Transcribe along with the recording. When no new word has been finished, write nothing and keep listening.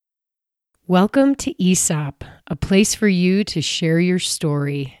Welcome to ESOP, a place for you to share your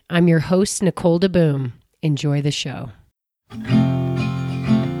story. I'm your host, Nicole DeBoom. Enjoy the show.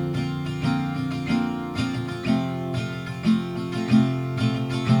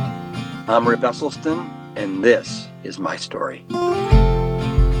 I'm Rip Esselstyn, and this is my story.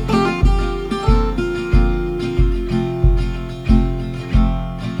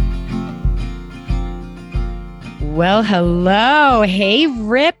 Well, hello. Hey,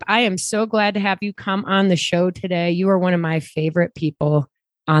 Rip. I am so glad to have you come on the show today. You are one of my favorite people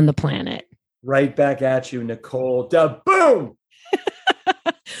on the planet. Right back at you, Nicole DeBoom.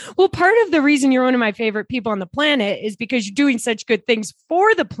 Well, part of the reason you're one of my favorite people on the planet is because you're doing such good things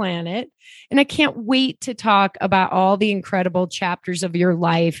for the planet. And I can't wait to talk about all the incredible chapters of your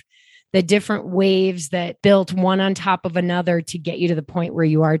life, the different waves that built one on top of another to get you to the point where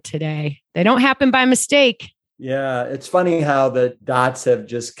you are today. They don't happen by mistake. Yeah, it's funny how the dots have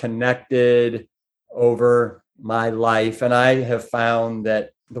just connected over my life. And I have found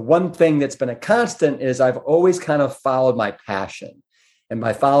that the one thing that's been a constant is I've always kind of followed my passion. And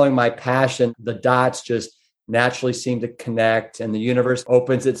by following my passion, the dots just naturally seem to connect and the universe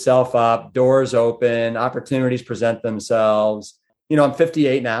opens itself up, doors open, opportunities present themselves. You know, I'm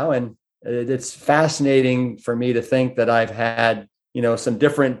 58 now, and it's fascinating for me to think that I've had, some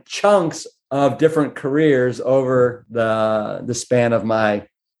different chunks of different careers over the span of my,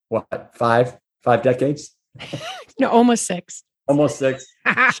 five decades? No, almost six. Almost six.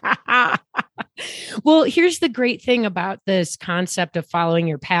 Well, here's the great thing about this concept of following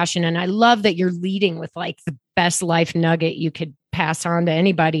your passion. And I love that you're leading with like the best life nugget you could pass on to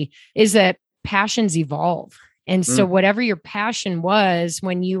anybody is that passions evolve. And so whatever your passion was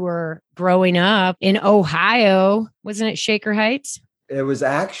when you were growing up in Ohio, wasn't it Shaker Heights? It was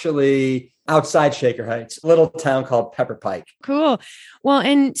actually outside Shaker Heights, a little town called Pepper Pike. Cool. Well,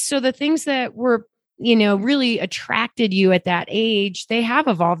 and so the things that were really attracted you at that age, they have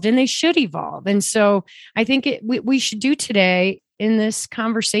evolved and they should evolve. And so I think we should do today in this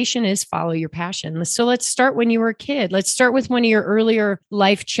conversation is follow your passion. So let's start when you were a kid. Let's start with one of your earlier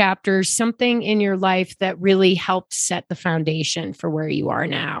life chapters, something in your life that really helped set the foundation for where you are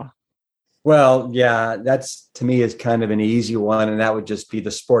now. Well, yeah, that's to me is kind of an easy one. And that would just be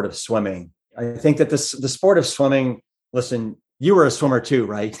the sport of swimming. I think that the sport of swimming, listen, you were a swimmer too,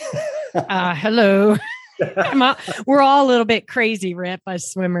 right? Hello. We're all a little bit crazy, Rip,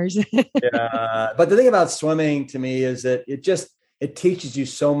 us swimmers. Yeah. But the thing about swimming to me is that it teaches you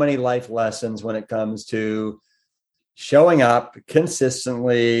so many life lessons when it comes to showing up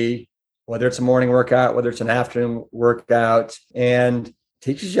consistently, whether it's a morning workout, whether it's an afternoon workout, and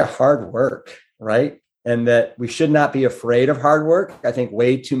teaches you hard work, right? And that we should not be afraid of hard work. I think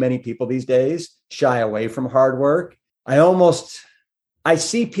way too many people these days shy away from hard work. I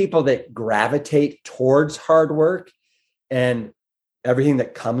see people that gravitate towards hard work and everything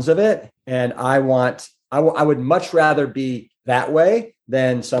that comes of it. And I would much rather be that way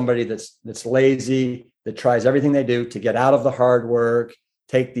than somebody that's lazy, that tries everything they do to get out of the hard work,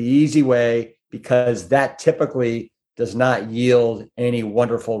 take the easy way, because that typically does not yield any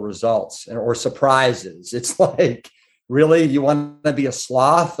wonderful results or surprises. It's like, really, you want to be a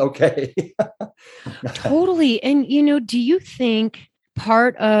sloth? Okay. Totally. And, do you think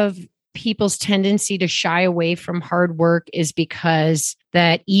part of people's tendency to shy away from hard work is because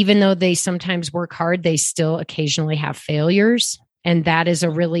that even though they sometimes work hard, they still occasionally have failures? And that is a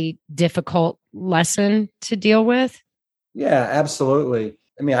really difficult lesson to deal with? Yeah, absolutely.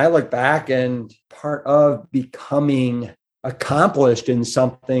 I mean, I look back and part of becoming accomplished in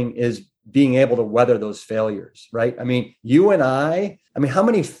something is being able to weather those failures, right? I mean, you and how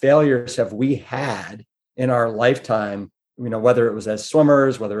many failures have we had in our lifetime, whether it was as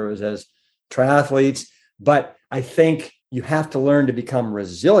swimmers, whether it was as triathletes, but I think you have to learn to become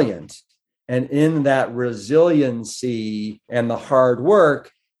resilient. And in that resiliency and the hard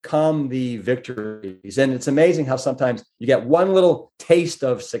work come the victories. And it's amazing how sometimes you get one little taste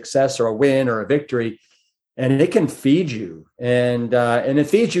of success or a win or a victory, and it can feed you. And it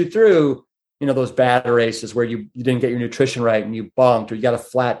feeds you through, those bad races where you didn't get your nutrition right and you bunked, or you got a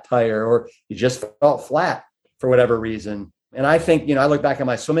flat tire, or you just felt flat for whatever reason. And I think, I look back at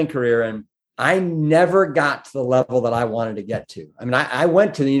my swimming career and I never got to the level that I wanted to get to. I mean, I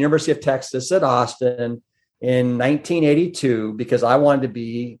went to the University of Texas at Austin in 1982 because I wanted to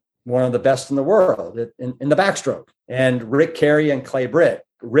be one of the best in the world in the backstroke. And Rick Carey and Clay Britt.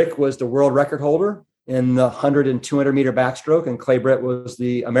 Rick was the world record holder in the 100 and 200 meter backstroke, and Clay Britt was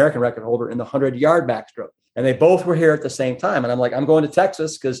the American record holder in the 100-yard backstroke. And they both were here at the same time. And I'm like, I'm going to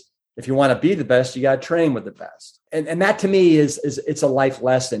Texas because if you want to be the best, you got to train with the best. And that to me is it's a life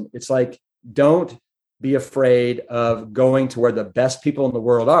lesson. It's like don't be afraid of going to where the best people in the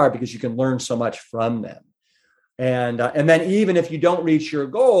world are, because you can learn so much from them. And then even if you don't reach your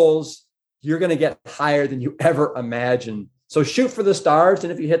goals, you're going to get higher than you ever imagined. So shoot for the stars.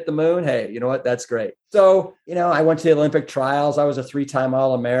 And if you hit the moon, hey, you know what? That's great. So, I went to the Olympic trials. I was a 3-time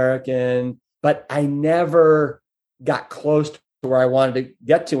All-American, but I never got close to where I wanted to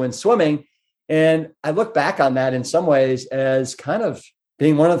get to in swimming. And I look back on that in some ways as kind of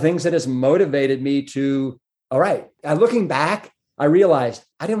being one of the things that has motivated me to, all right, looking back, I realized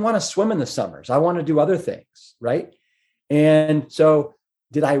I didn't want to swim in the summers. I want to do other things, right? And so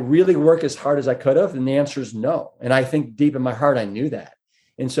did I really work as hard as I could have? And the answer is no. And I think deep in my heart, I knew that.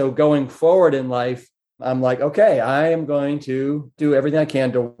 And so going forward in life, I'm like, okay, I am going to do everything I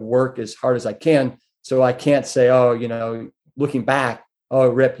can to work as hard as I can. So I can't say, looking back, oh,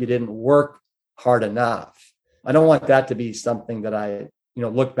 Rip, you didn't work hard enough. I don't want that to be something that I,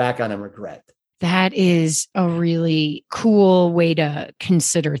 look back on and regret. That is a really cool way to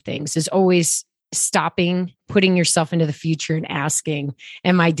consider things, is always stopping, putting yourself into the future and asking,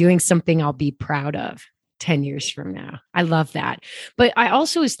 am I doing something I'll be proud of 10 years from now? I love that. But I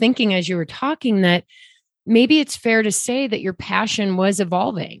also was thinking as you were talking that maybe it's fair to say that your passion was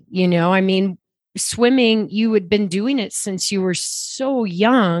evolving. Swimming, you had been doing it since you were so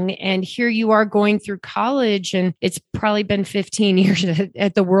young, and here you are going through college, and it's probably been 15 years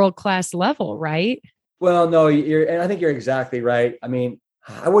at the world-class level, right? Well, no, and I think you're exactly right. I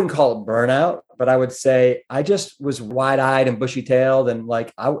wouldn't call it burnout, but I would say I just was wide-eyed and bushy-tailed. And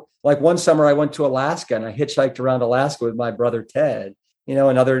like one summer I went to Alaska and I hitchhiked around Alaska with my brother, Ted.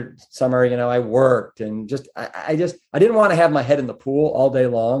 Another summer, I worked and I didn't want to have my head in the pool all day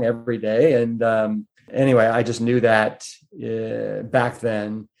long, every day. And anyway, I just knew that back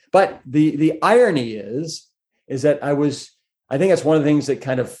then. But the irony is that I think that's one of the things that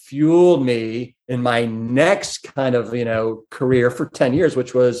kind of fueled me in my next kind of, career for 10 years,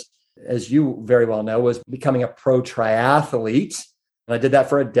 which was, as you very well know, was becoming a pro triathlete. And I did that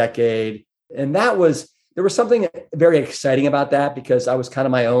for a decade. And there was something very exciting about that, because I was kind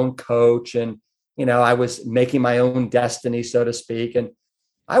of my own coach and, I was making my own destiny, so to speak. And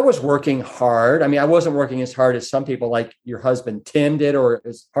I was working hard. I wasn't working as hard as some people like your husband, Tim, did, or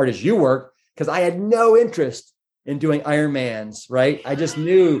as hard as you work, because I had no interest in doing Ironmans, right? I just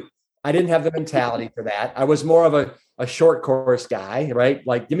knew I didn't have the mentality for that. I was more of a short course guy, right?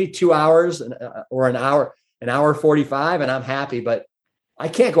 Like, give me 2 hours or an hour 45 and I'm happy. But I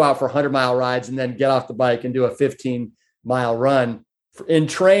can't go out for 100-mile rides and then get off the bike and do a 15-mile run in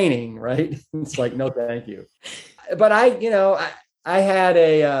training, right? It's like, no, thank you. But I had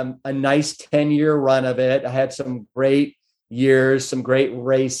a nice 10-year run of it. I had some great years, some great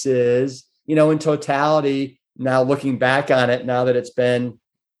races, in totality. Now looking back on it, now that it's been,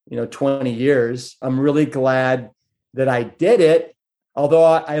 20 years, I'm really glad that I did it. Although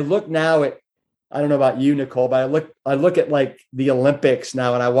I look now at, I don't know about you, Nicole, but I look at like the Olympics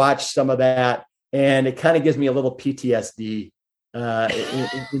now and I watch some of that and it kind of gives me a little PTSD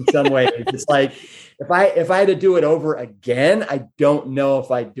in some ways. It's like, if I had to do it over again, I don't know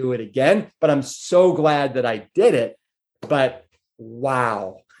if I'd do it again, but I'm so glad that I did it. But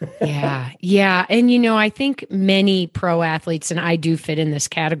wow. Yeah. Yeah. And, I think many pro athletes, and I do fit in this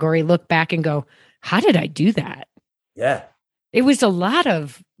category, look back and go, how did I do that? Yeah. It was a lot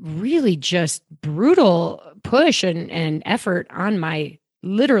of really just brutal push and effort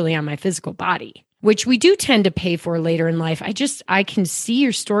literally on my physical body, which we do tend to pay for later in life. I can see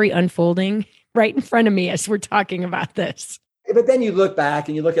your story unfolding right in front of me as we're talking about this. But then you look back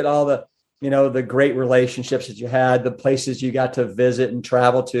and you look at all the, the great relationships that you had, the places you got to visit and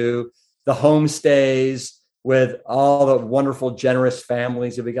travel to, the homestays with all the wonderful, generous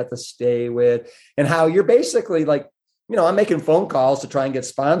families that we got to stay with, and how you're basically like, I'm making phone calls to try and get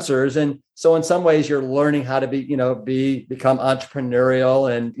sponsors. And so in some ways you're learning how to become entrepreneurial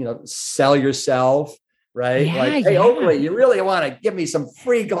and, sell yourself, right? Yeah, like, hey, Oakley, you really want to give me some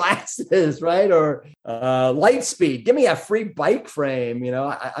free glasses, right? Or Lightspeed, give me a free bike frame.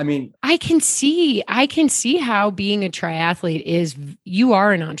 I can see how being a triathlete is, you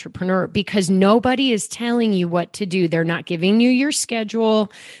are an entrepreneur, because nobody is telling you what to do. They're not giving you your schedule.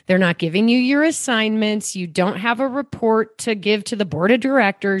 They're not giving you your assignments. You don't have a report to give to the board of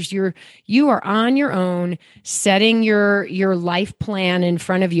directors. You are on your own, setting your life plan in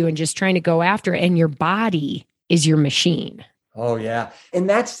front of you and just trying to go after it. And your body is your machine. Oh yeah. And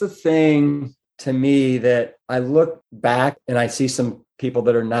that's the thing to me that I look back and I see some people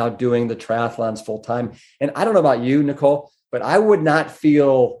that are now doing the triathlons full time. And I don't know about you, Nicole, but I would not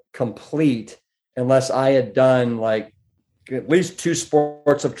feel complete unless I had done like at least 2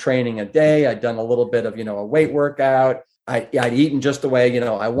 sports of training a day. I'd done a little bit of, a weight workout. I'd eaten just the way,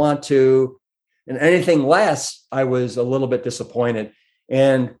 I want to. And anything less, I was a little bit disappointed.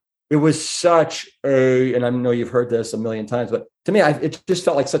 And it was such and I know you've heard this a million times, but to me, it just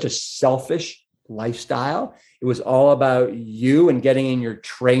felt like such a selfish lifestyle. It was all about you and getting in your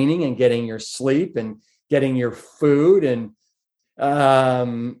training and getting your sleep and getting your food. And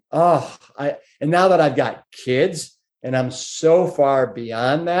and now that I've got kids and I'm so far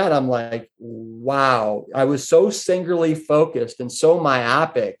beyond that, I'm like, wow, I was so singularly focused and so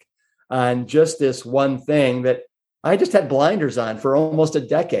myopic on just this one thing that I just had blinders on for almost a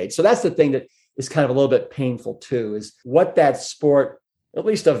decade. So that's the thing that is kind of a little bit painful too, is what that sport, at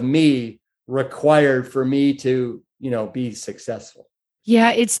least of me, required for me to, be successful.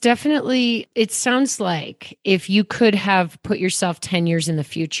 Yeah, it sounds like if you could have put yourself 10 years in the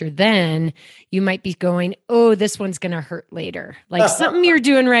future, then you might be going, oh, this one's going to hurt later. Like something you're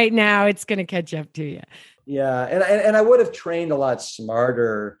doing right now, it's going to catch up to you. Yeah. And I would have trained a lot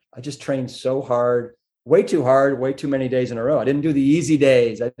smarter. I just trained so hard, way too many days in a row. I didn't do the easy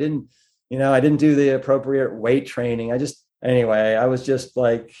days. I didn't do the appropriate weight training. I was just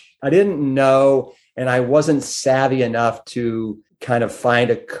like, I didn't know. And I wasn't savvy enough to kind of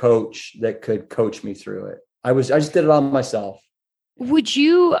find a coach that could coach me through it. I just did it all myself. Would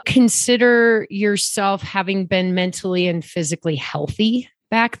you consider yourself having been mentally and physically healthy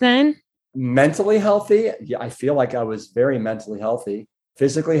back then? Mentally healthy? Yeah, I feel like I was very mentally healthy.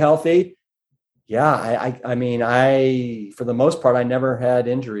 Physically healthy? Yeah, I mean, for the most part, I never had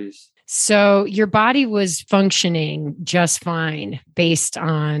injuries. So your body was functioning just fine based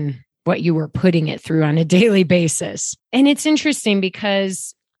on what you were putting it through on a daily basis. And it's interesting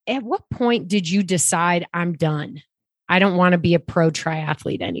because at what point did you decide I'm done? I don't want to be a pro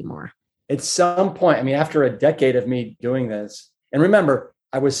triathlete anymore. At some point, after a decade of me doing this, and remember,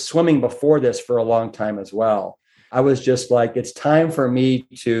 I was swimming before this for a long time as well. I was just like, it's time for me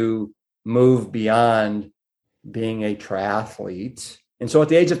to move beyond being a triathlete. And so at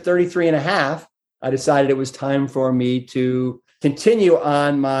the age of 33 and a half, I decided it was time for me to continue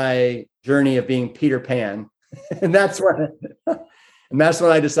on my journey of being Peter Pan. And that's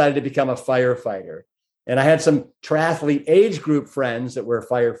when I decided to become a firefighter. And I had some triathlete age group friends that were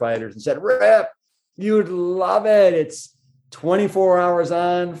firefighters and said, Rip, you'd love it. It's 24 hours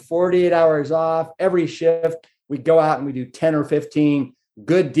on, 48 hours off, every shift. We go out and we do 10 or 15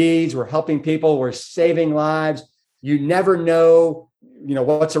 good deeds. We're helping people. We're saving lives. You never know,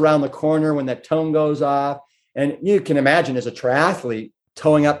 what's around the corner when that tone goes off. And you can imagine as a triathlete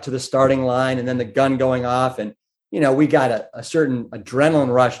towing up to the starting line and then the gun going off. And, we got a certain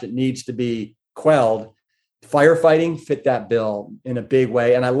adrenaline rush that needs to be quelled. Firefighting fit that bill in a big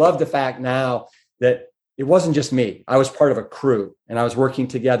way. And I love the fact now that it wasn't just me. I was part of a crew and I was working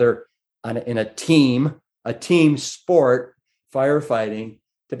together in a team sport, firefighting,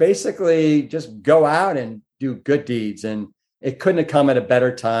 to basically just go out and do good deeds. And it couldn't have come at a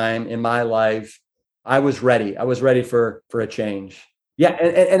better time in my life. I was ready. I was ready for a change. Yeah.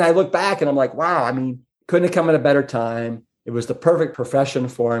 And I look back and I'm like, wow, couldn't have come at a better time. It was the perfect profession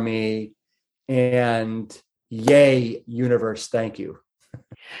for me. And yay, universe, thank you.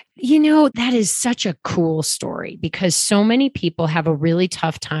 That is such a cool story because so many people have a really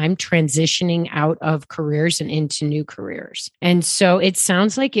tough time transitioning out of careers and into new careers. And so it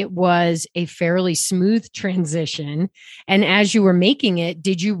sounds like it was a fairly smooth transition. And as you were making it,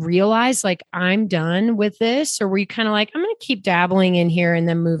 did you realize like, I'm done with this? Or were you kind of like, I'm going to keep dabbling in here and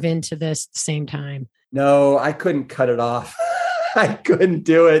then move into this at the same time? No, I couldn't cut it off. I couldn't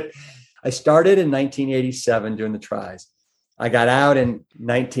do it. I started in 1987 doing the tries. I got out in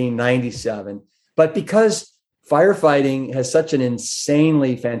 1997, but because firefighting has such an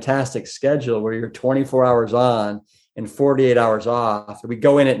insanely fantastic schedule where you're 24 hours on and 48 hours off, we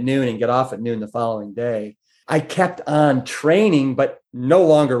go in at noon and get off at noon the following day. I kept on training, but no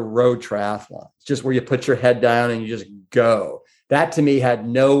longer road triathlon. It's just where you put your head down and you just go. That to me had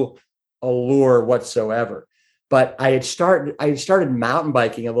no allure whatsoever. But I had started mountain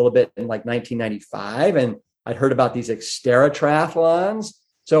biking a little bit in like 1995, and I'd heard about these Xterra triathlons.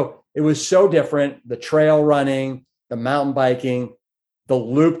 So it was so different, the trail running, the mountain biking, the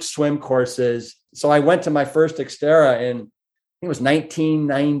looped swim courses. So I went to my first Xterra in, I think it was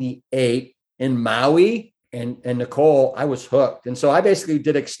 1998 in Maui. And Nicole, I was hooked. And so I basically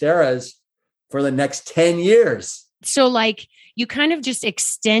did Xterras for the next 10 years. So like you kind of just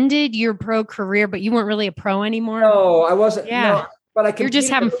extended your pro career, but you weren't really a pro anymore? No, I wasn't. Yeah. No, but you're just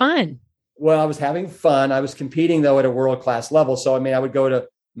having fun. Well, I was having fun. I was competing though at a world-class level. So, I would go to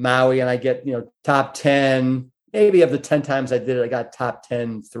Maui and I get, top 10, maybe of the 10 times I did it, I got top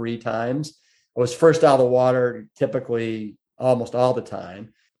 10 3 times. I was first out of the water typically almost all the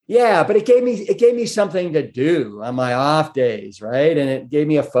time. Yeah, but it gave me something to do on my off days, right? And it gave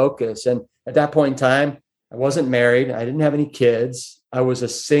me a focus. And at that point in time, I wasn't married. I didn't have any kids. I was a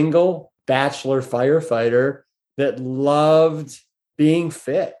single bachelor firefighter that loved being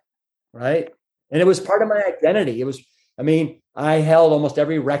fit, right? And it was part of my identity. I held almost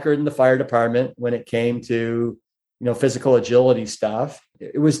every record in the fire department when it came to, physical agility stuff.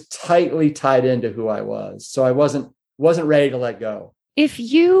 It was tightly tied into who I was. So I wasn't ready to let go. If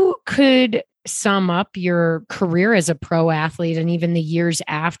you could sum up your career as a pro athlete and even the years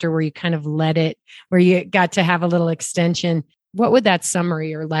after where you kind of where you got to have a little extension, what would that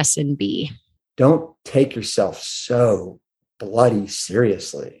summary or lesson be? Don't take yourself so bloody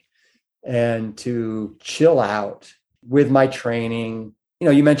seriously, and to chill out with my training.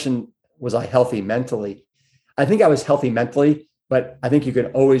 You mentioned, was I healthy mentally? I think I was healthy mentally, but I think you can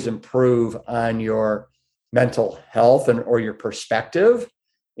always improve on your mental health or your perspective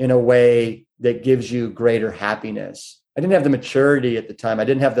in a way that gives you greater happiness. I didn't have the maturity at the time. I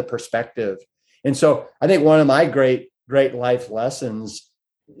didn't have the perspective. And so I think one of my great life lessons,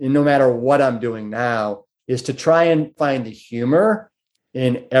 no matter what I'm doing now, is to try and find the humor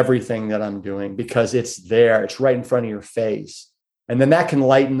in everything that I'm doing, because it's there. It's right in front of your face. And then that can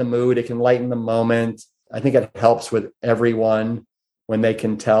lighten the mood. It can lighten the moment. I think it helps with everyone when they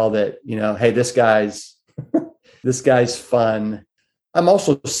can tell that, hey, this guy's fun. I'm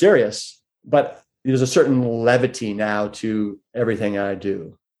also serious, but there's a certain levity now to everything I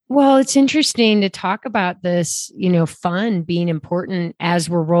do. Well, it's interesting to talk about this, fun being important as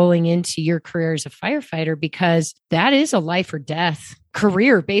we're rolling into your career as a firefighter, because that is a life or death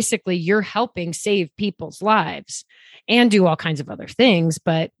career. Basically, you're helping save people's lives and do all kinds of other things.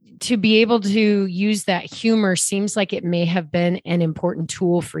 But to be able to use that humor seems like it may have been an important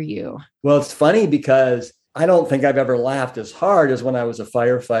tool for you. Well, it's funny because I don't think I've ever laughed as hard as when I was a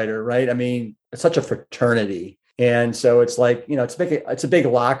firefighter, right? I mean, it's such a fraternity. And so it's like, it's a big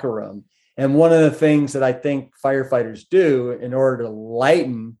locker room. And one of the things that I think firefighters do in order to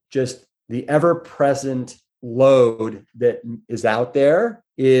lighten just the ever-present load that is out there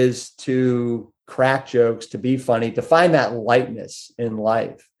is to crack jokes, to be funny, to find that lightness in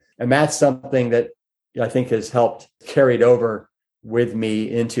life. And that's something that I think has helped carried over with me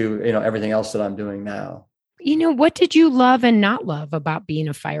into, everything else that I'm doing now. What did you love and not love about being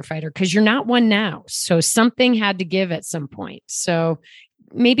a firefighter? Because you're not one now. So something had to give at some point. So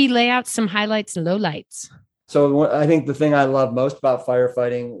maybe lay out some highlights and lowlights. So I think the thing I love most about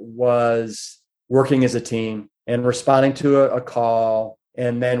firefighting was working as a team and responding to a call,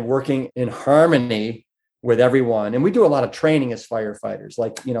 and then working in harmony with everyone. And we do a lot of training as firefighters,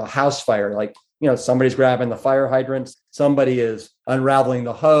 like, house fire, like, somebody's grabbing the fire hydrants, somebody is unraveling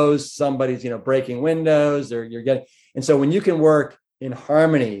the hose, somebody's, breaking windows, or and so when you can work in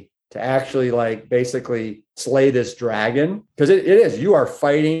harmony to actually basically slay this dragon, because it is, you are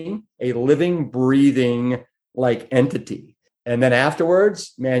fighting a living, breathing entity. And then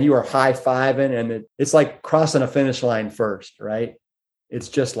afterwards, man, you are high-fiving, and it's like crossing a finish line first, right? It's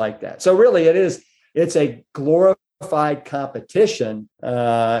just like that. So really it's a glorified competition,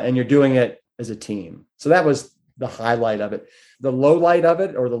 and you're doing it as a team. So that was the highlight of it. The low light of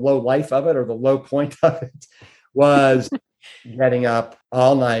it, or the low life of it, or the low point of it was getting up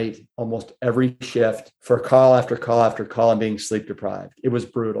all night, almost every shift, for call after call after call, and being sleep deprived. It was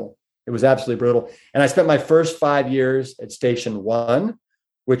brutal. It was absolutely brutal. And I spent my first 5 years at Station 1,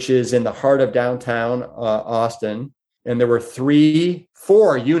 which is in the heart of downtown Austin. And there were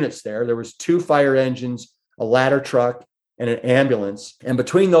 4 units there. There was 2 fire engines, a ladder truck, and an ambulance. And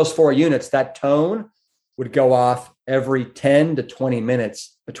between those 4 units, that tone would go off every 10 to 20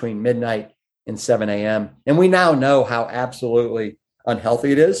 minutes between midnight and 7 a.m. And we now know how absolutely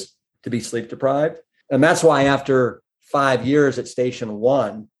unhealthy it is to be sleep deprived. And that's why after 5 years at Station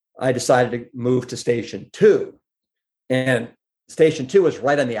 1, I decided to move to Station 2. And Station 2 is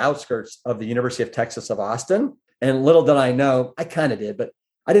right on the outskirts of the University of Texas of Austin. And little did I know, I kind of did, but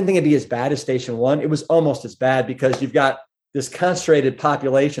I didn't think it'd be as bad as Station 1. It was almost as bad, because you've got this concentrated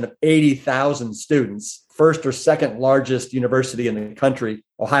population of 80,000 students, first or second largest university in the country.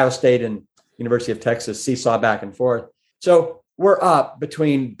 Ohio State and University of Texas seesaw back and forth. So we're up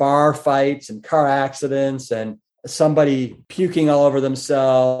between bar fights and car accidents and somebody puking all over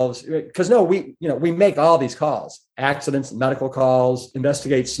themselves. Because we make all these calls, accidents, medical calls,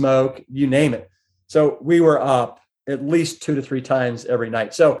 investigate smoke, you name it. So we were up at least 2 to 3 times every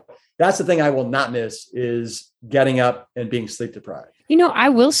night. So that's the thing I will not miss, is getting up and being sleep deprived. I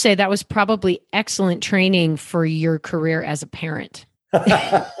will say that was probably excellent training for your career as a parent.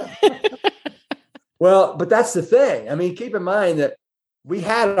 Well, but that's the thing. I mean, keep in mind that we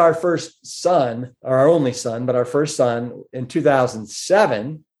had our first son, or our only son, but our first son in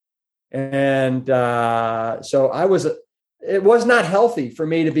 2007. And so it was not healthy for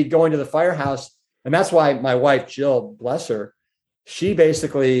me to be going to the firehouse. And that's why my wife, Jill, bless her, she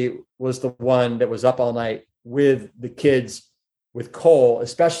basically was the one that was up all night with the kids with Cole,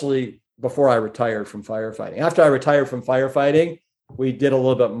 especially before I retired from firefighting. After I retired from firefighting, we did a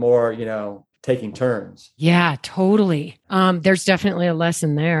little bit more, taking turns. Yeah, totally. There's definitely a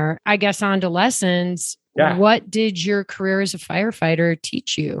lesson there. I guess on to lessons. Yeah. What did your career as a firefighter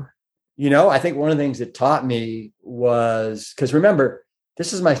teach you? I think one of the things it taught me was, because remember,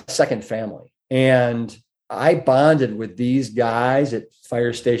 this is my second family. And I bonded with these guys at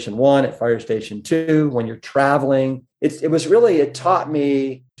Fire Station 1, at Fire Station 2, when you're traveling. It taught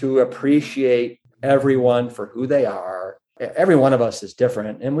me to appreciate everyone for who they are. Every one of us is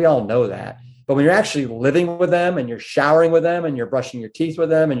different, and we all know that. But when you're actually living with them and you're showering with them and you're brushing your teeth with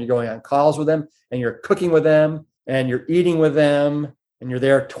them and you're going on calls with them and you're cooking with them and you're eating with them and you're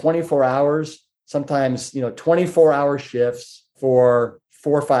there 24 hours, sometimes, 24-hour shifts for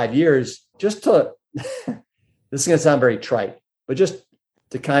 4 or 5 years, just to, this is going to sound very trite, but just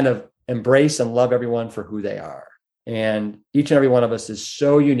to kind of embrace and love everyone for who they are. And each and every one of us is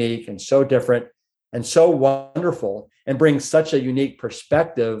so unique and so different and so wonderful and brings such a unique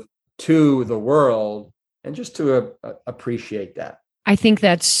perspective to the world, and just to appreciate that. I think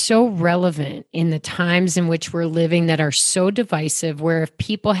that's so relevant in the times in which we're living that are so divisive, where if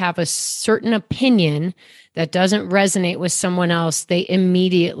people have a certain opinion that doesn't resonate with someone else, they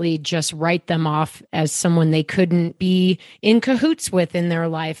immediately just write them off as someone they couldn't be in cahoots with in their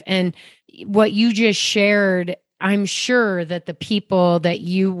life. And what you just shared, I'm sure that the people that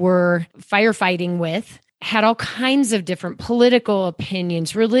you were firefighting with had all kinds of different political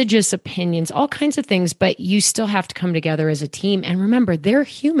opinions, religious opinions, all kinds of things, but you still have to come together as a team. And remember, they're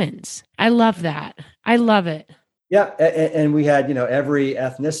humans. I love that. I love it. Yeah. And we had, every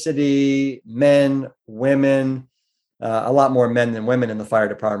ethnicity, men, women, a lot more men than women in the fire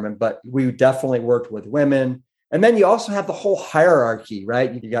department, but we definitely worked with women. And then you also have the whole hierarchy,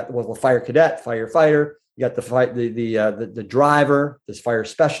 right? You got the fire cadet, firefighter, you got the driver, this fire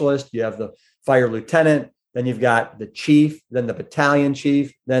specialist, you have the fire lieutenant, then you've got the chief, then the battalion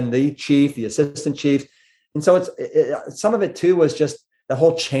chief, then the chief, the assistant chief. And so some of it too was just the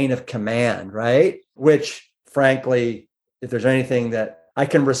whole chain of command, right? Which frankly, if there's anything that I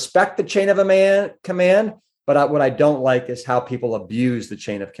can respect the chain of command, but what I don't like is how people abuse the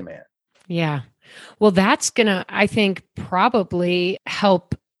chain of command. Yeah. Well, that's going to, I think, probably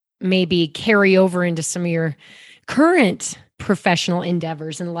help maybe carry over into some of your current professional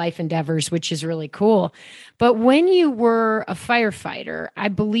endeavors and life endeavors, which is really cool. But when you were a firefighter, I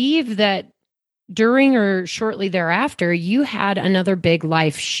believe that during or shortly thereafter, you had another big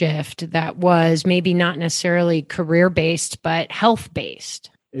life shift that was maybe not necessarily career-based, but health-based.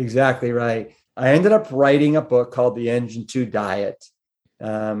 Exactly right. I ended up writing a book called The Engine 2 Diet,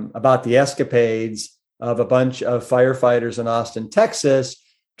 about the escapades of a bunch of firefighters in Austin, Texas,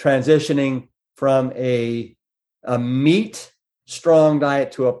 transitioning from a meat strong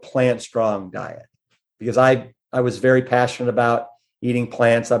diet to a plant strong diet, because I was very passionate about eating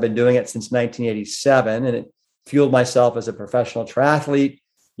plants. I've been doing it since 1987, and it fueled myself as a professional triathlete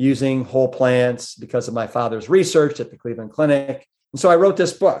using whole plants because of my father's research at the Cleveland Clinic. And so I wrote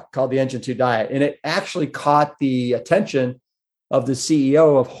this book called The Engine 2 Diet, and it actually caught the attention of the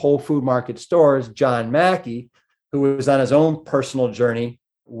CEO of Whole Food Market Stores, John Mackey, who was on his own personal journey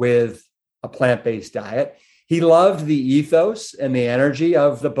with a plant-based diet. He loved the ethos and the energy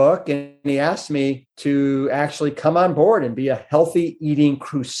of the book, and he asked me to actually come on board and be a healthy eating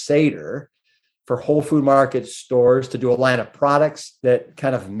crusader for Whole Food Market Stores, to do a line of products that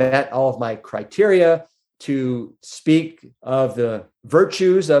kind of met all of my criteria, to speak of the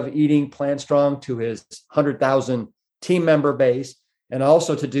virtues of eating plant strong to his 100,000 team member base, and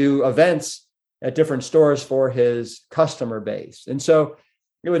also to do events at different stores for his customer base. And so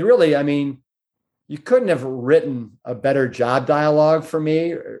it would really, you couldn't have written a better job dialogue for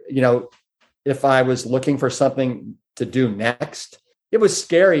me, if I was looking for something to do next. It was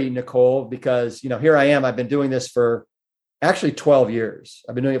scary, Nicole, because, here I am. I've been doing this for actually 12 years.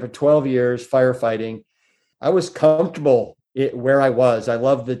 I've been doing it for 12 years, firefighting. I was comfortable where I was. I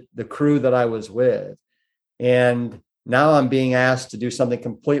loved the crew that I was with. And now I'm being asked to do something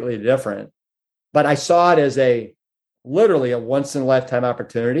completely different. But I saw it as literally a once in a lifetime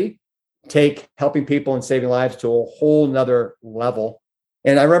opportunity, take helping people and saving lives to a whole nother level.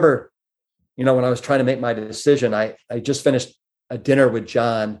 And I remember, when I was trying to make my decision, I just finished a dinner with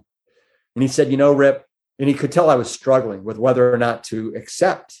John, and he said, Rip, and he could tell I was struggling with whether or not to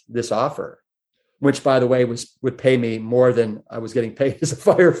accept this offer, which, by the way, would pay me more than I was getting paid as a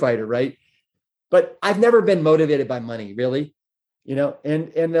firefighter, right? But I've never been motivated by money, really,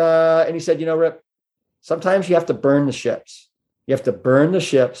 and he said, Rip, sometimes you have to burn the ships. You have to burn the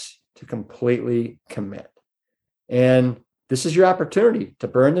ships to completely commit. And this is your opportunity to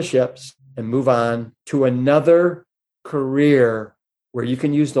burn the ships and move on to another career where you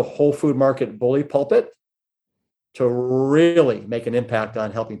can use the whole food market bully pulpit to really make an impact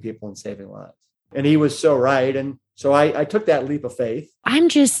on helping people and saving lives. And he was so right. And so I took that leap of faith. I'm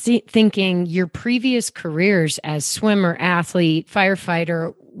just thinking your previous careers as swimmer, athlete,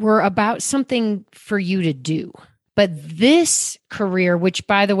 firefighter were about something for you to do. But this career, which,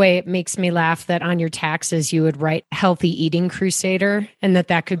 by the way, it makes me laugh that on your taxes you would write Healthy Eating Crusader, and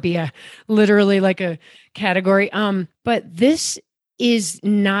that could be literally like a category. But this is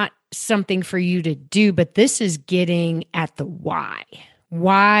not something for you to do, but this is getting at the why.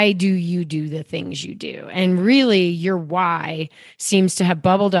 Why do you do the things you do? And really, your why seems to have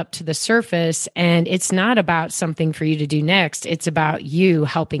bubbled up to the surface, and it's not about something for you to do next. It's about you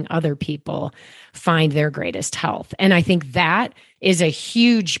helping other people find their greatest health. And I think that is a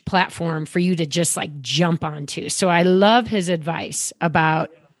huge platform for you to just jump onto. So I love his advice about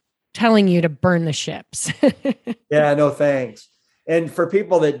telling you to burn the ships. Yeah, no, thanks. And for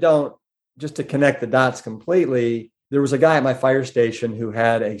people that don't, just to connect the dots completely, there was a guy at my fire station who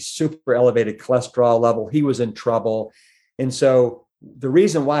had a super elevated cholesterol level. He was in trouble. And so the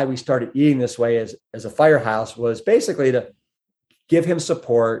reason why we started eating this way as a firehouse was basically to give him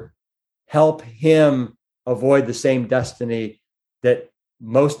support, help him avoid the same destiny that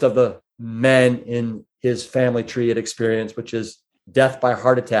most of the men in his family tree had experienced, which is death by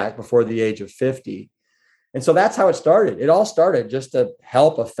heart attack before the age of 50. And so that's how it started. It all started just to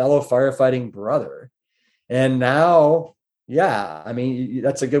help a fellow firefighting brother. And now, yeah, I mean,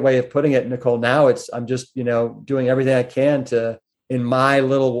 that's a good way of putting it, Nicole. Now I'm just, doing everything I can to, in my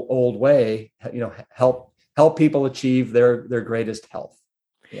little old way, help people achieve their greatest health.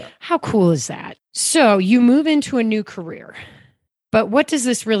 Yeah. How cool is that? So you move into a new career, but what does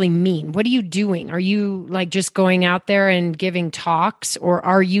this really mean? What are you doing? Are you just going out there and giving talks, or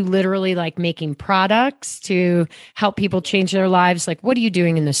are you literally making products to help people change their lives? What are you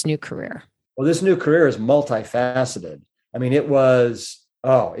doing in this new career? Well, this new career is multifaceted. I mean, it was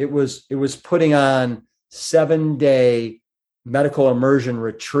putting on 7-day medical immersion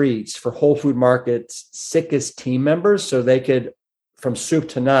retreats for Whole Food Market's sickest team members so they could, from soup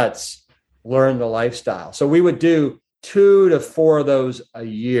to nuts, learn the lifestyle. So we would do 2 to 4 of those a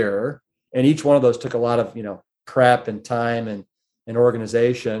year. And each one of those took a lot of, prep and time and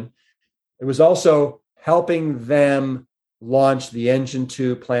organization. It was also helping them launch the Engine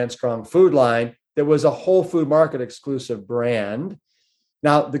 2 PLANTSTRONG food line that was a Whole Food Market exclusive brand.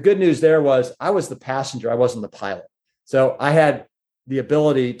 Now, the good news there was I was the passenger. I wasn't the pilot. So I had the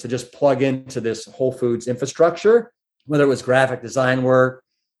ability to just plug into this Whole Foods infrastructure, whether it was graphic design work,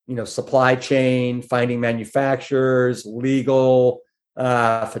 supply chain, finding manufacturers, legal,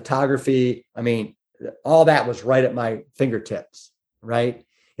 photography. I mean, all that was right at my fingertips, right?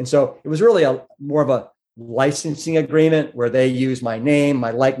 And so it was really more of a licensing agreement where they use my name,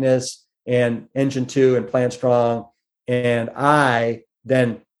 my likeness, and Engine 2 and PLANTSTRONG. And I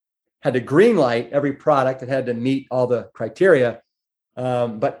then had to green light every product that had to meet all the criteria.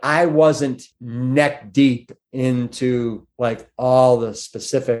 But I wasn't neck deep into all the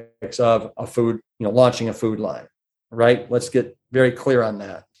specifics of a food, launching a food line, right? Let's get very clear on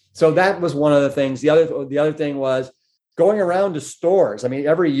that. So that was one of the things. The other thing was going around to stores. I mean,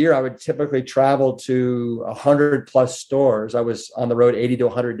 every year I would typically travel to 100 plus stores. I was on the road 80 to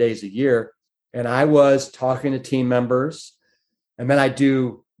 100 days a year. And I was talking to team members. And then I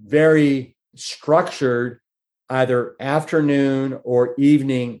do very structured either afternoon or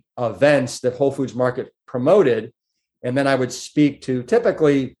evening events that Whole Foods Market promoted. And then I would speak to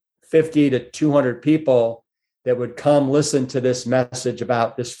typically 50 to 200 people that would come listen to this message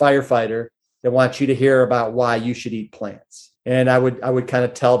about this firefighter that wants you to hear about why you should eat plants. And I would kind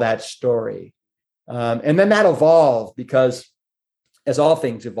of tell that story. And then that evolved because, as all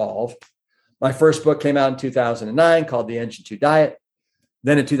things evolve, my first book came out in 2009 called The Engine 2 Diet.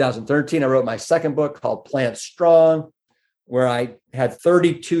 Then in 2013, I wrote my second book called PLANTSTRONG, where I had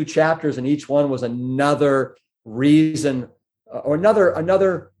 32 chapters, and each one was another reason or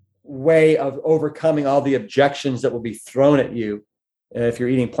another way of overcoming all the objections that will be thrown at you if you're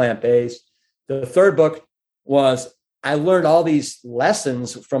eating plant-based. The third book was I learned all these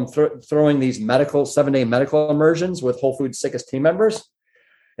lessons from throwing these 7-day medical immersions with Whole Foods sickest team members.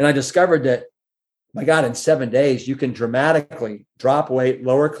 And I discovered that, my God, in 7 days, you can dramatically drop weight,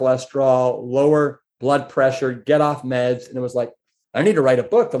 lower cholesterol, lower blood pressure, get off meds. And it was like, I need to write a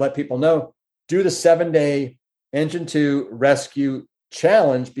book to let people know, do the 7-day Engine 2 rescue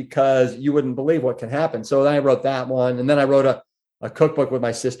challenge, because you wouldn't believe what can happen. So then I wrote that one. And then I wrote a cookbook with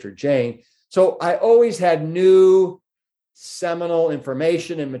my sister, Jane. So I always had new seminal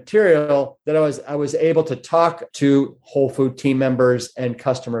information and material that I was able to talk to Whole Food team members and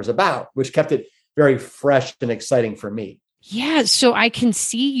customers about, which kept it very fresh and exciting for me. Yeah. So I can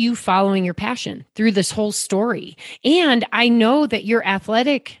see you following your passion through this whole story. And I know that your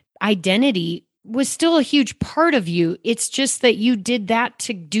athletic identity was still a huge part of you. It's just that you did that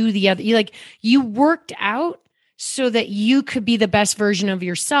to do the other, you worked out so that you could be the best version of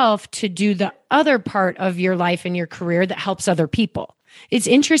yourself to do the other part of your life and your career that helps other people. It's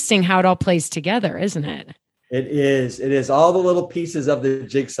interesting how it all plays together, isn't it? It is. It is all the little pieces of the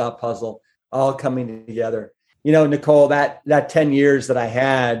jigsaw puzzle all coming together. You know, Nicole, that 10 years that I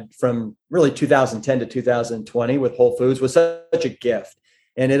had from really 2010 to 2020 with Whole Foods was such a gift.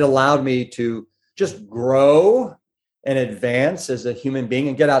 And it allowed me to just grow and advance as a human being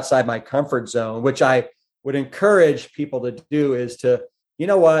and get outside my comfort zone, which I would encourage people to do, is to, you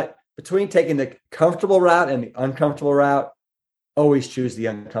know what, between taking the comfortable route and the uncomfortable route, always choose the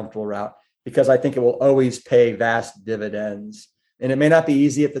uncomfortable route, because I think it will always pay vast dividends. And it may not be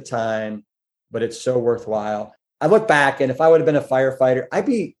easy at the time, but it's so worthwhile. I look back, and if I would have been a firefighter, I'd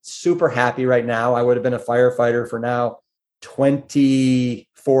be super happy right now. I would have been a firefighter for now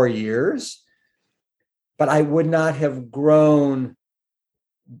 24 years, but I would not have grown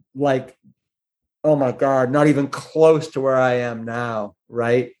like, oh my God, not even close to where I am now,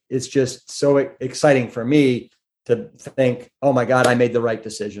 right? It's just so exciting for me to think, oh my God, I made the right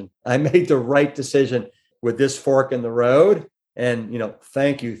decision. I made the right decision with this fork in the road. And,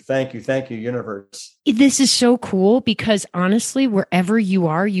 thank you, universe. This is so cool, because honestly, wherever you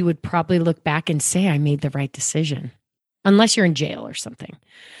are, you would probably look back and say, I made the right decision, unless you're in jail or something.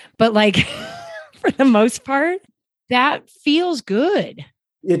 But for the most part, that feels good.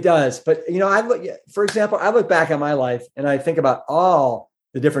 It does. But, for example, I look back at my life and I think about all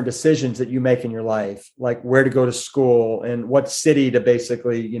the different decisions that you make in your life, like where to go to school and what city to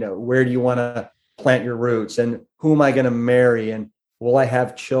basically, where do you want to plant your roots, and who am I going to marry, and will I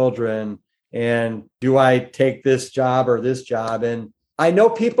have children, and do I take this job or this job? And I know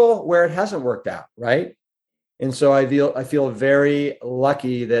people where it hasn't worked out, right? And so I feel very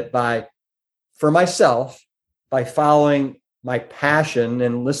lucky that for myself, by following my passion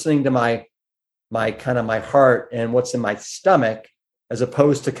and listening to my heart and what's in my stomach, as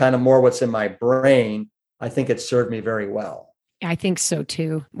opposed to kind of more what's in my brain, I think it served me very well. I think so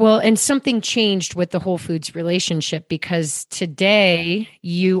too. Well, and something changed with the Whole Foods relationship, because today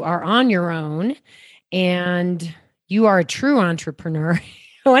you are on your own and you are a true entrepreneur,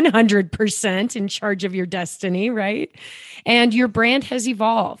 100% in charge of your destiny, right? And your brand has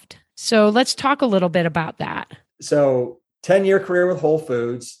evolved. So let's talk a little bit about that. So 10-year career with Whole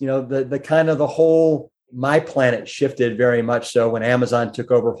Foods, the whole, my planet shifted very much so when Amazon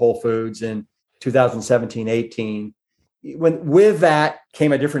took over Whole Foods in 2017, 18. With that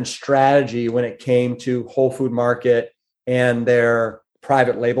came a different strategy when it came to Whole Food Market and their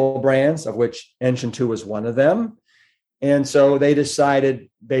private label brands, of which Engine 2 was one of them. And so they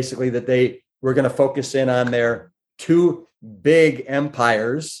decided basically that they were going to focus in on their two big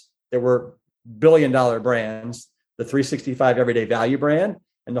empires that were billion-dollar brands, the 365 Everyday Value brand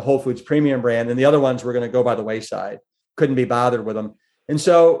and the Whole Foods Premium brand. And the other ones were going to go by the wayside. Couldn't be bothered with them. And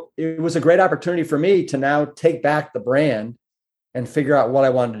so it was a great opportunity for me to now take back the brand and figure out what I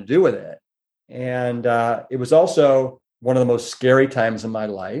wanted to do with it. And it was also one of the most scary times in my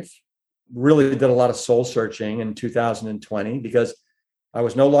life. Really did a lot of soul searching in 2020, because I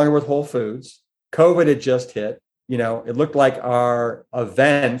was no longer with Whole Foods. COVID had just hit. It looked like our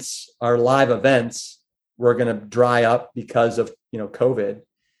live events were going to dry up because of, COVID.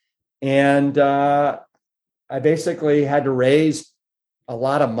 And I basically had to raise a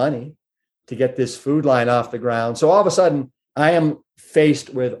lot of money to get this food line off the ground. So all of a sudden, I am faced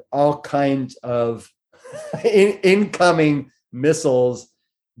with all kinds of incoming missiles,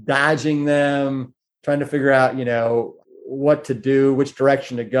 dodging them, trying to figure out, what to do, which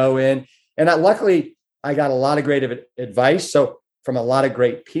direction to go in. And luckily, I got a lot of great advice. So from a lot of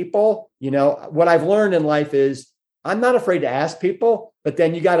great people, what I've learned in life is I'm not afraid to ask people, but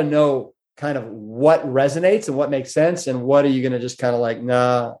then you got to know kind of what resonates and what makes sense, and what are you going to just kind of like,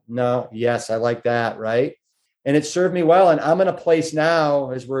 no, yes, I like that, right? and it served me well. And I'm in a place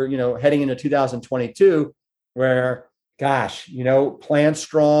now as we're, heading into 2022 where, gosh,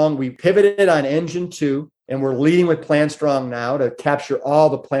 PLANTSTRONG, we pivoted on engine 2, and we're leading with PLANTSTRONG now to capture all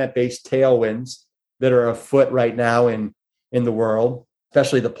the plant-based tailwinds that are afoot right now in the world,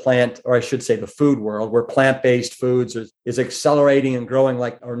 especially the food world, where plant-based foods is accelerating and growing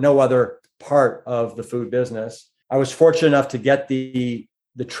like or no other part of the food business. I was fortunate enough to get the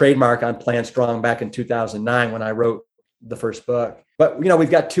trademark on PLANTSTRONG back in 2009 when I wrote the first book. But, we've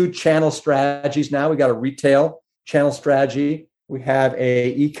got 2 channel strategies now. We got a retail channel strategy. We have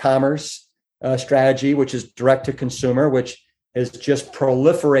a e-commerce strategy, which is direct to consumer, which has just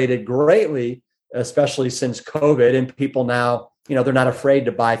proliferated greatly, especially since COVID. And people now, they're not afraid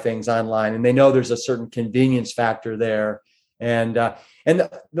to buy things online, and they know there's a certain convenience factor there. And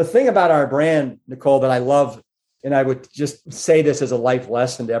the thing about our brand, Nicole, that I love, and I would just say this as a life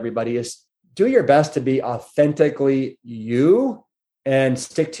lesson to everybody, is do your best to be authentically you and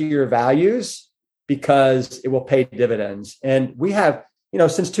stick to your values, because it will pay dividends. And we have,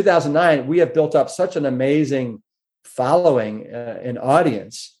 since 2009, we have built up such an amazing following and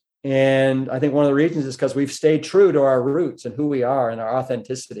audience. And I think one of the reasons is because we've stayed true to our roots and who we are and our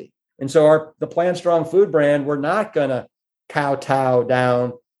authenticity. And so the PLANTSTRONG food brand, we're not going to kowtow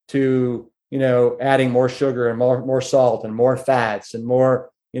down to, adding more sugar and more salt and more fats and more,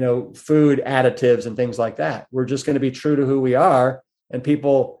 food additives and things like that. We're just going to be true to who we are, and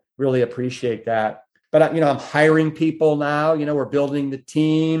people really appreciate that. But, I'm hiring people now. We're building the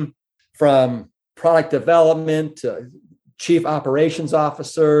team from product development to chief operations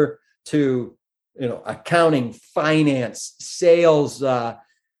officer to, accounting, finance, sales,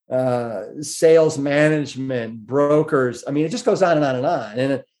 sales management, brokers. I mean, it just goes on and on and on.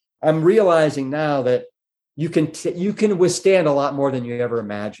 And I'm realizing now that you can withstand a lot more than you ever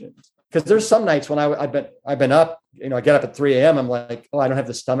imagined. Because there's some nights when I've been up, I get up at 3 a.m. I'm like, oh, I don't have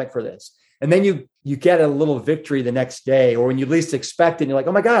the stomach for this. And then you get a little victory the next day, or when you least expect it, and you're like,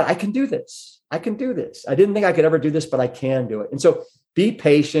 oh my God, I can do this. I can do this. I didn't think I could ever do this, but I can do it. And so be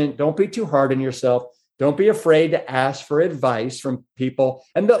patient. Don't be too hard on yourself. Don't be afraid to ask for advice from people.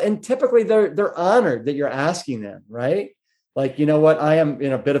 And typically they're honored that you're asking them, right? Like, you know what? I am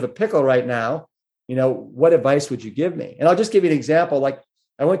in a bit of a pickle right now. What advice would you give me? And I'll just give you an example. Like,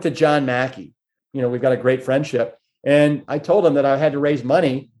 I went to John Mackey. We've got a great friendship. And I told him that I had to raise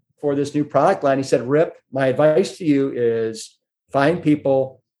money for this new product line. He said, Rip, my advice to you is find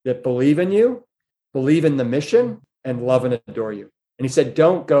people that believe in you, believe in the mission, and love and adore you. And he said,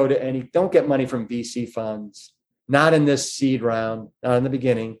 don't get money from VC funds, not in this seed round, not in the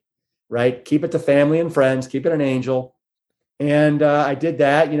beginning, right? Keep it to family and friends, keep it an angel. And I did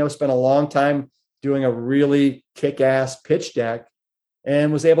that, spent a long time doing a really kick-ass pitch deck,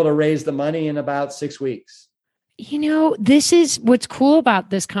 and was able to raise the money in about 6 weeks. This is what's cool about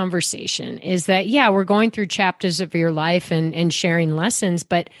this conversation is that, we're going through chapters of your life and sharing lessons,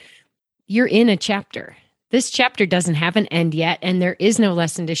 but you're in a chapter. This chapter doesn't have an end yet, and there is no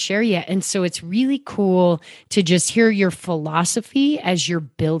lesson to share yet. And so it's really cool to just hear your philosophy as you're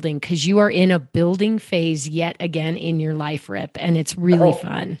building, because you are in a building phase yet again in your life, Rip. And it's really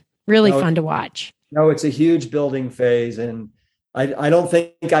fun, fun to watch. No, it's a huge building phase. And I don't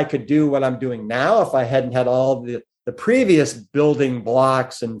think I could do what I'm doing now if I hadn't had all the previous building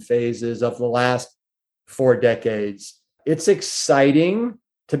blocks and phases of the last 4 decades. It's exciting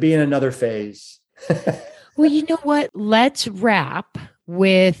to be in another phase. Well, you know what? Let's wrap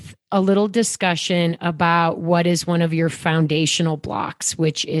with a little discussion about what is one of your foundational blocks,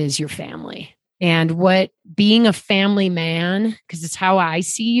 which is your family. And what being a family man, because it's how I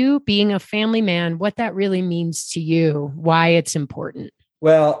see you, being a family man, what that really means to you, why it's important.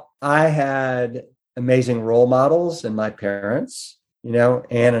 Well, I had amazing role models in my parents,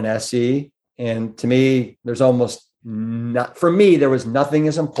 Ann and Essie. And to me, there was nothing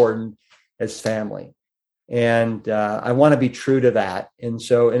as important as family. And I want to be true to that. And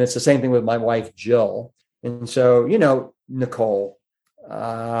it's the same thing with my wife, Jill. And so, Nicole,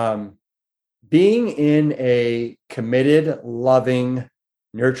 being in a committed, loving,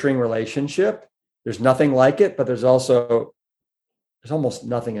 nurturing relationship, there's nothing like it, but there's almost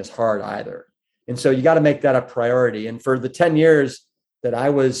nothing as hard either. And so you got to make that a priority. And for the 10 years that I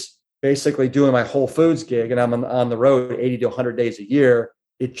was basically doing my Whole Foods gig, and I'm on the road 80 to 100 days a year,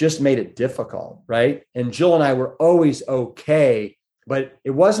 it just made it difficult, right? And Jill and I were always okay, but it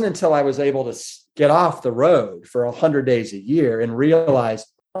wasn't until I was able to get off the road for 100 days a year and realize,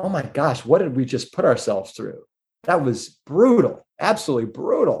 oh my gosh, what did we just put ourselves through? That was brutal, absolutely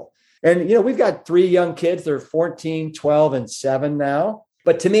brutal. And, we've got 3 young kids. They're 14, 12, and 7 now.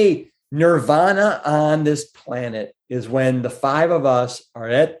 But to me, nirvana on this planet is when the five of us are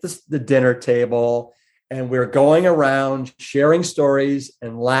at the dinner table and we're going around sharing stories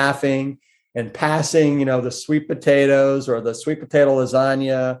and laughing and passing, the sweet potatoes or the sweet potato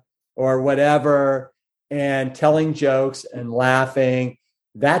lasagna or whatever, and telling jokes and laughing.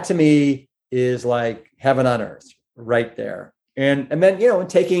 That to me is like heaven on earth right there. And then,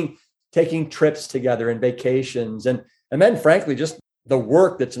 taking trips together and vacations. And then frankly, just the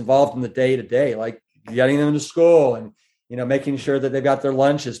work that's involved in the day to day, like getting them to school and, making sure that they've got their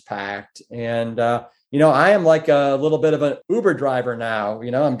lunches packed. And, I am like a little bit of an Uber driver now.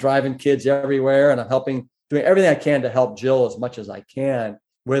 I'm driving kids everywhere and I'm doing everything I can to help Jill as much as I can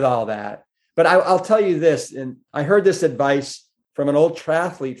with all that. But I'll tell you this, and I heard this advice from an old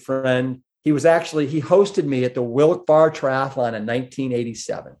triathlete friend. He hosted me at the Wilk Bar Triathlon in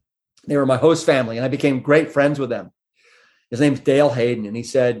 1987. They were my host family, and I became great friends with them. His name's Dale Hayden, and he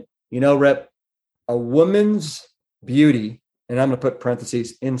said, Rip, a woman's beauty, and I'm going to put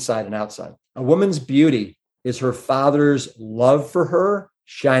parentheses inside and outside. A woman's beauty is her father's love for her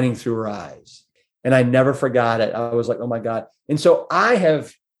shining through her eyes. And I never forgot it. I was like, oh my God. And so I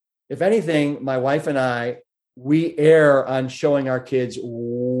have, if anything, my wife and I, we err on showing our kids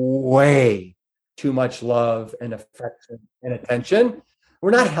way too much love and affection and attention.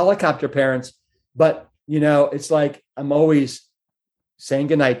 We're not helicopter parents, but it's like I'm always saying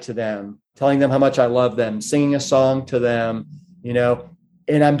goodnight to them, telling them how much I love them, singing a song to them,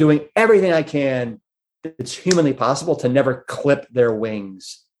 and I'm doing everything I can that's humanly possible to never clip their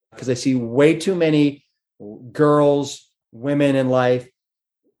wings, because I see way too many girls, women in life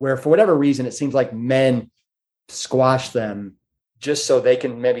where for whatever reason, it seems like men squash them just so they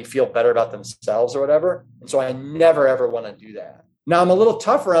can maybe feel better about themselves or whatever. And so I never, ever want to do that. Now I'm a little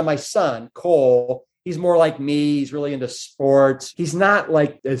tougher on my son, Cole. He's more like me. He's really into sports. He's not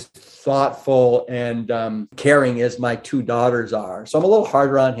like as thoughtful and caring as my two daughters are. So I'm a little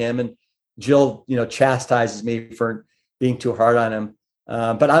harder on him. And Jill, chastises me for being too hard on him.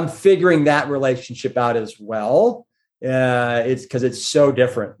 But I'm figuring that relationship out as well. It's because it's so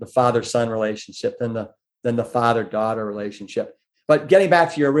different, the father-son relationship than the father-daughter relationship. But getting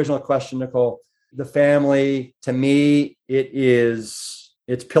back to your original question, Nicole, the family, to me,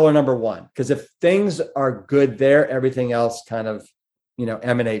 it's pillar number one. Because if things are good there, everything else kind of,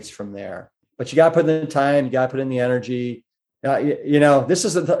 emanates from there. But you got to put in the time, you got to put in the energy. This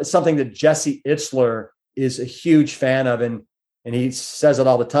is something that Jesse Itzler is a huge fan of. And he says it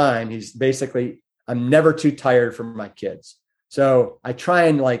all the time. He's basically, I'm never too tired for my kids. So I try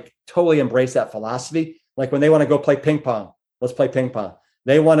and totally embrace that philosophy. Like when they want to go play ping pong, let's play ping pong.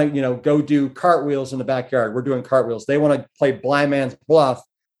 They want to, go do cartwheels in the backyard. We're doing cartwheels. They want to play blind man's bluff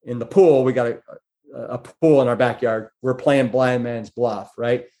in the pool. We got a pool in our backyard. We're playing blind man's bluff,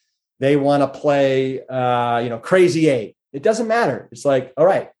 right? They want to play, crazy eight. It doesn't matter. It's like, all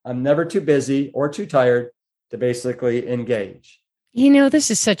right, I'm never too busy or too tired to basically engage. This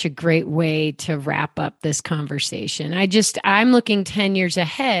is such a great way to wrap up this conversation. I'm looking 10 years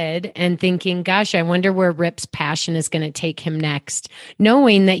ahead and thinking, gosh, I wonder where Rip's passion is going to take him next,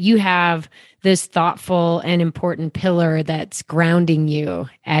 knowing that you have this thoughtful and important pillar that's grounding you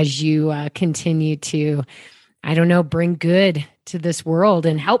as you continue to, bring good to this world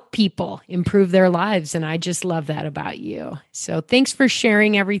and help people improve their lives. And I just love that about you. So thanks for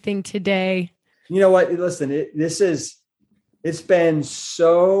sharing everything today. You know what? Listen, it's been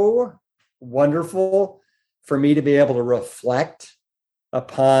so wonderful for me to be able to reflect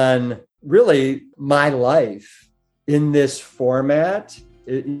upon really my life in this format.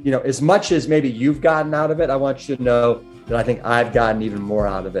 As much as maybe you've gotten out of it, I want you to know that I think I've gotten even more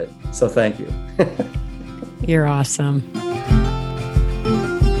out of it. So thank you. You're awesome.